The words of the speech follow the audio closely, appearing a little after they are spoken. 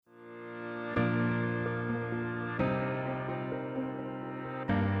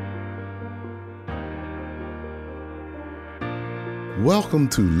Welcome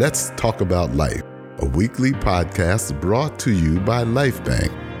to Let's Talk About Life, a weekly podcast brought to you by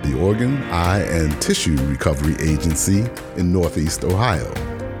LifeBank, the organ, eye, and tissue recovery agency in Northeast Ohio.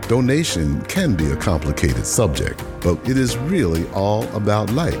 Donation can be a complicated subject, but it is really all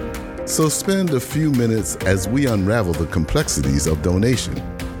about life. So spend a few minutes as we unravel the complexities of donation.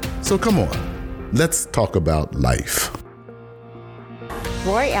 So come on, let's talk about life.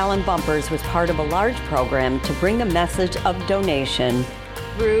 Roy Allen Bumpers was part of a large program to bring the message of donation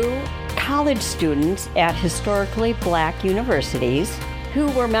through college students at historically Black universities who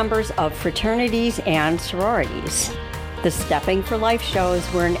were members of fraternities and sororities. The Stepping for Life shows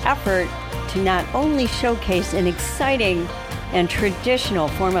were an effort to not only showcase an exciting and traditional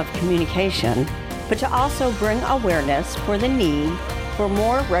form of communication, but to also bring awareness for the need for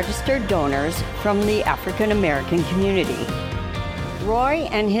more registered donors from the African American community. Roy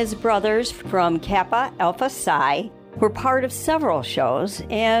and his brothers from Kappa Alpha Psi were part of several shows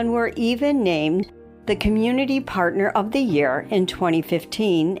and were even named the Community Partner of the Year in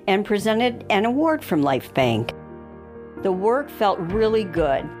 2015 and presented an award from LifeBank. The work felt really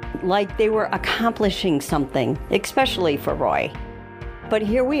good, like they were accomplishing something, especially for Roy. But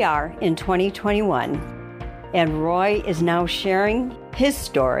here we are in 2021, and Roy is now sharing his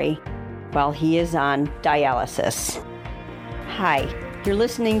story while he is on dialysis. Hi, you're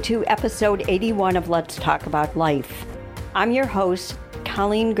listening to episode 81 of Let's Talk About Life. I'm your host,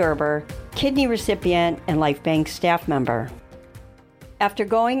 Colleen Gerber, kidney recipient and LifeBank staff member. After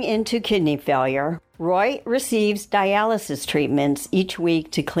going into kidney failure, Roy receives dialysis treatments each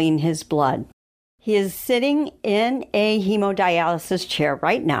week to clean his blood. He is sitting in a hemodialysis chair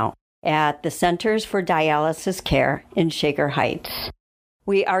right now at the Centers for Dialysis Care in Shaker Heights.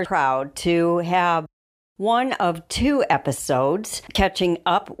 We are proud to have one of two episodes catching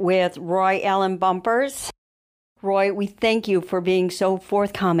up with Roy Allen Bumpers. Roy, we thank you for being so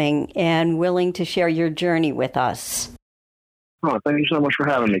forthcoming and willing to share your journey with us. Oh, thank you so much for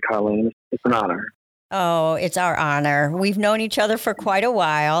having me, Colleen. It's an honor. Oh, it's our honor. We've known each other for quite a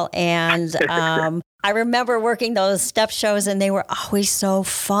while, and I remember working those step shows, and they were always so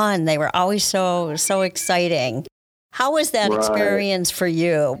fun. They were always so exciting. How was that experience for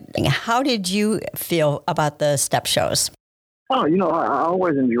you? How did you feel about the step shows? Oh, I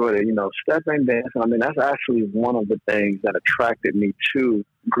always enjoyed it. Stepping dancing, that's actually one of the things that attracted me to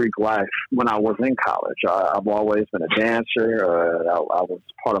Greek life when I was in college. I've always been a dancer. I was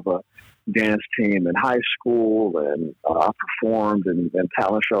part of a dance team in high school, and I performed in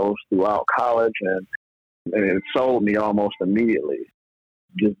talent shows throughout college, and it sold me almost immediately.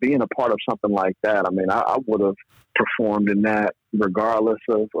 Just being a part of something like that, I would have performed in that regardless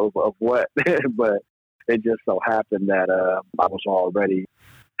of what, but it just so happened that I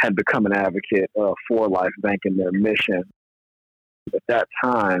had become an advocate for LifeBank and their mission. At that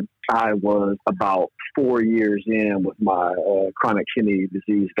time, I was about 4 years in with my chronic kidney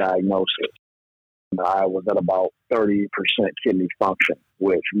disease diagnosis. I was at about 30% kidney function,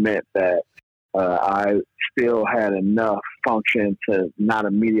 which meant that I still had enough function to not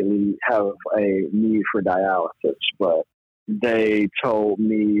immediately have a need for dialysis, but they told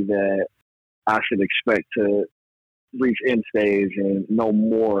me that I should expect to reach end stage in no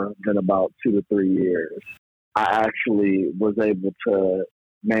more than about 2 to 3 years. I actually was able to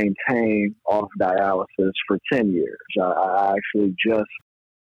maintain off dialysis for 10 years. I actually just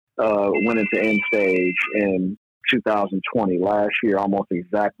went into end stage in 2020, last year, almost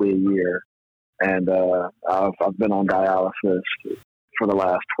exactly a year. And I've been on dialysis for the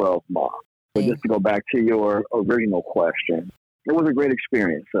last 12 months. So just to go back to your original question, it was a great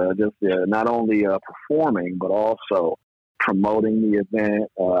experience. Not only performing, but also promoting the event.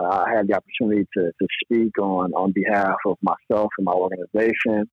 I had the opportunity to speak on behalf of myself and my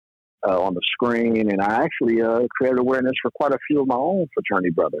organization on the screen, and I actually created awareness for quite a few of my own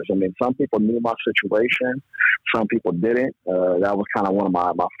fraternity brothers. Some people knew my situation, some people didn't. That was kind of one of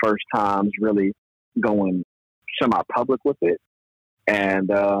my first times really going semi-public with it,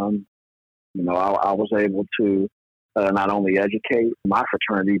 and I was able to not only educate my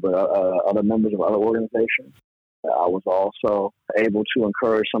fraternity, but other members of other organizations. I was also able to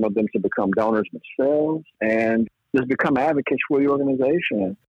encourage some of them to become donors themselves and just become advocates for the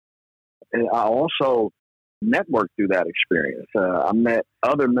organization. And I also networked through that experience. I met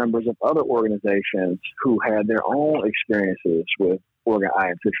other members of other organizations who had their own experiences with organ, eye,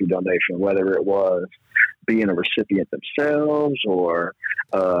 and tissue donation, whether it was being a recipient themselves or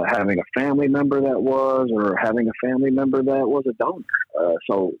having a family member that was, or having a family member that was a donor.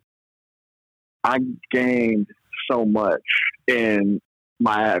 So I gained so much in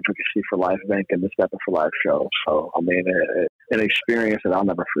my advocacy for Life Bank and the Stepping for Life show. So, I mean, an experience that I'll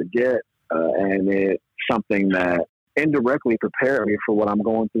never forget, and it's something that indirectly prepared me for what I'm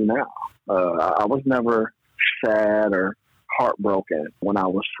going through now. I was never sad or heartbroken when I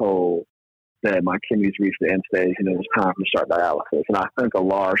was told that my kidneys reached the end stage and it was time to start dialysis. And I think a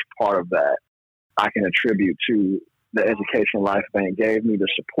large part of that I can attribute to the education Life Bank gave me, the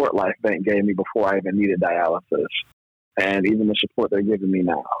support Life Bank gave me before I even needed dialysis, and even the support they're giving me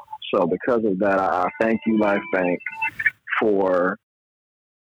now. So because of that, I thank you, Life Bank, for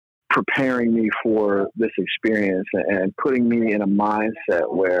preparing me for this experience and putting me in a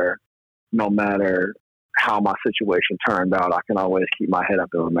mindset where no matter how my situation turned out, I can always keep my head up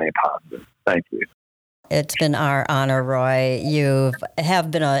and remain positive. Thank you. It's been our honor, Roy. You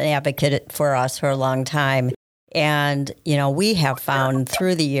have been an advocate for us for a long time. And, we have found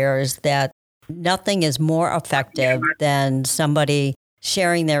through the years that nothing is more effective than somebody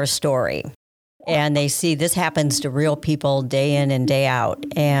sharing their story. And they see this happens to real people day in and day out.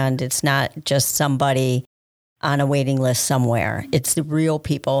 And it's not just somebody on a waiting list somewhere. It's the real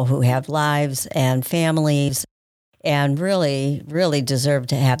people who have lives and families and really, really deserve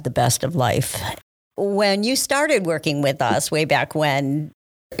to have the best of life. When you started working with us way back when,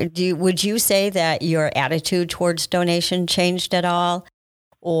 would you say that your attitude towards donation changed at all?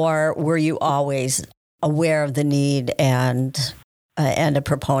 Or were you always aware of the need and a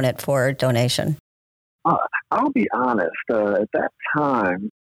proponent for donation? I'll be honest. At that time,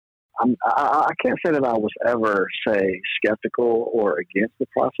 I can't say that I was ever, skeptical or against the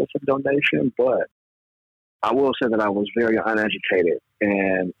process of donation, but I will say that I was very uneducated,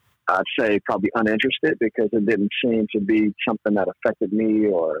 and I'd say probably uninterested because it didn't seem to be something that affected me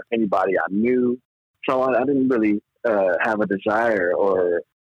or anybody I knew. So I didn't really have a desire or,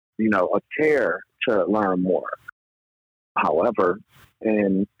 a care to learn more. However,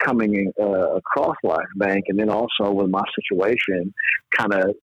 in coming across Life Bank and then also with my situation kind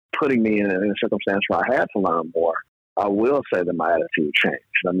of putting me in a circumstance where I had to learn more, I will say that my attitude changed.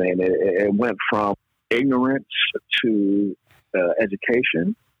 I mean, it went from ignorance to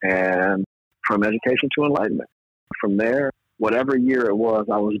education, and from education to enlightenment. From there, whatever year it was,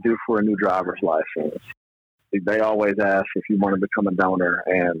 I was due for a new driver's license. They always ask if you want to become a donor,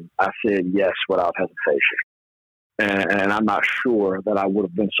 and I said yes without hesitation. And I'm not sure that I would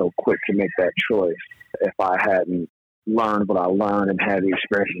have been so quick to make that choice if I hadn't learned what I learned and had the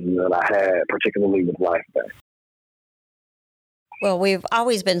experiences that I had, particularly with Life Bank. Well, we've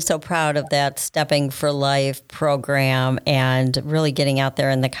always been so proud of that Stepping for Life program and really getting out there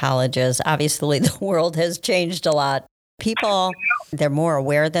in the colleges. Obviously, the world has changed a lot. People, they're more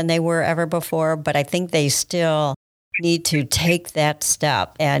aware than they were ever before, but I think they still need to take that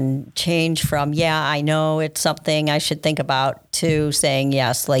step and change from, I know it's something I should think about, to saying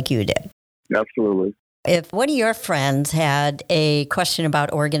yes, like you did. Absolutely. If one of your friends had a question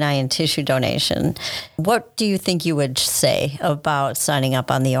about organ, eye, and tissue donation, what do you think you would say about signing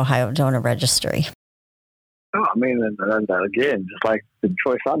up on the Ohio Donor Registry? Oh, I mean, and again, just like the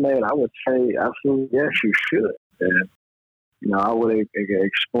choice I made, I would say absolutely yes, you should. And, I would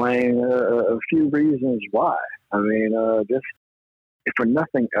explain a few reasons why. I mean, just if for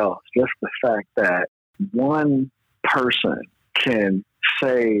nothing else, just the fact that one person can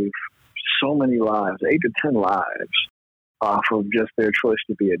save so many lives, 8 to 10 lives, off of just their choice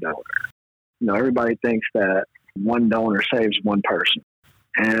to be a donor. Everybody thinks that one donor saves one person,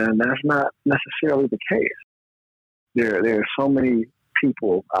 and that's not necessarily the case. There are so many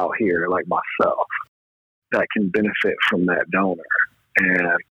people out here like myself that can benefit from that donor,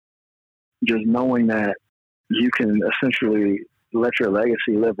 and just knowing that you can essentially let your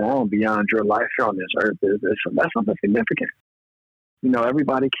legacy live on beyond your life here on this earth that's something significant.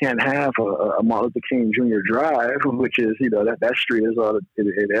 Everybody can't have a Martin Luther King Jr. Drive, which is, that street is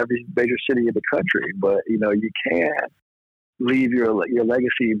in every major city in the country. But, you can leave your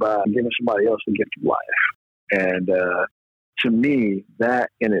legacy by giving somebody else the gift of life. And to me,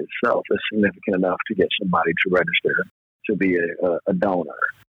 that in itself is significant enough to get somebody to register to be a donor.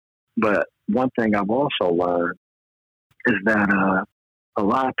 But one thing I've also learned is that a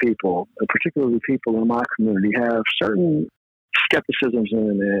lot of people, particularly people in my community, have certain skepticisms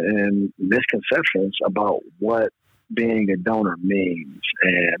and misconceptions about what being a donor means.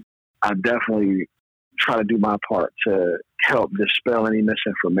 And I definitely try to do my part to help dispel any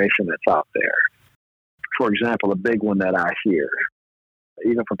misinformation that's out there. For example, a big one that I hear,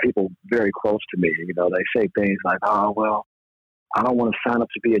 even from people very close to me, they say things like, oh, well, I don't want to sign up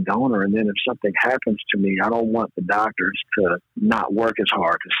to be a donor, and then if something happens to me, I don't want the doctors to not work as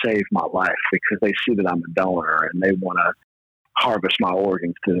hard to save my life because they see that I'm a donor and they want to harvest my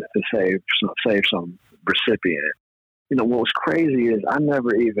organs to save some recipient. You know, what was crazy is I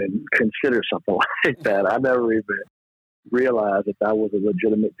never even considered something like that. I never even realized that was a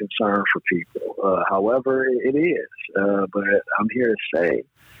legitimate concern for people. However, it is. But I'm here to say,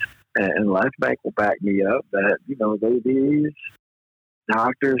 and LifeBank will back me up, that, you know, these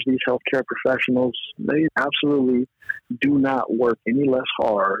doctors, these healthcare professionals, they absolutely do not work any less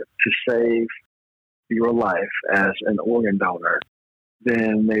hard to save your life as an organ donor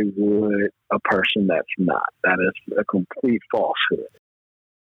than they would a person that's not. That is a complete falsehood.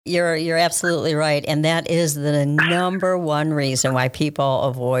 You're absolutely right. And that is the number one reason why people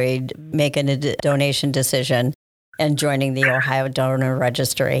avoid making a donation decision and joining the Ohio Donor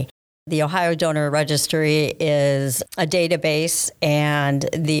Registry. The Ohio Donor Registry is a database, and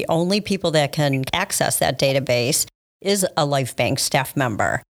the only people that can access that database is a LifeBank staff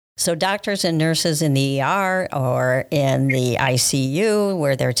member. So doctors and nurses in the ER or in the ICU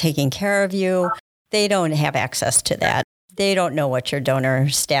where they're taking care of you, they don't have access to that. They don't know what your donor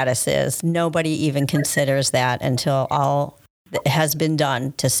status is. Nobody even considers that until all has been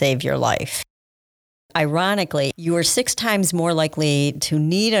done to save your life. Ironically, you are 6 times more likely to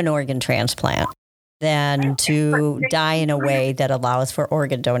need an organ transplant than to die in a way that allows for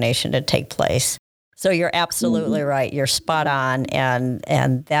organ donation to take place. So you're absolutely right. You're spot on.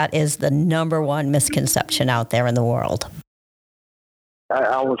 And that is the number one misconception out there in the world.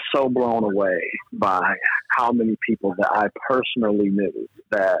 I was so blown away by how many people that I personally knew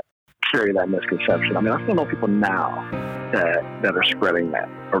that carry that misconception. I mean, I still know people now that are spreading that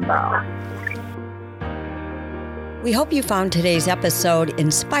around. We hope you found today's episode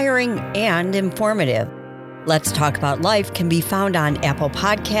inspiring and informative. Let's Talk About Life can be found on Apple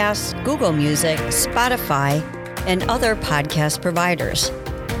Podcasts, Google Music, Spotify, and other podcast providers.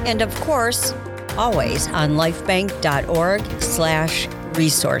 And of course, always on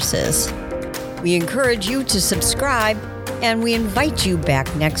lifebank.org/resources. We encourage you to subscribe, and we invite you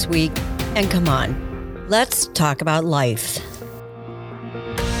back next week. And come on, let's talk about life.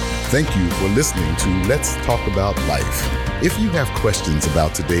 Thank you for listening to Let's Talk About Life. If you have questions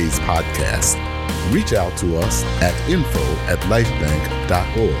about today's podcast, reach out to us at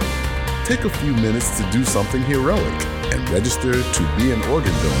info@lifebank.org. Take a few minutes to do something heroic and register to be an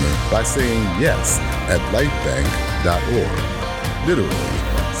organ donor by saying yes at lifebank.org. Literally,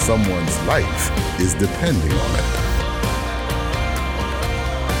 someone's life is depending on it.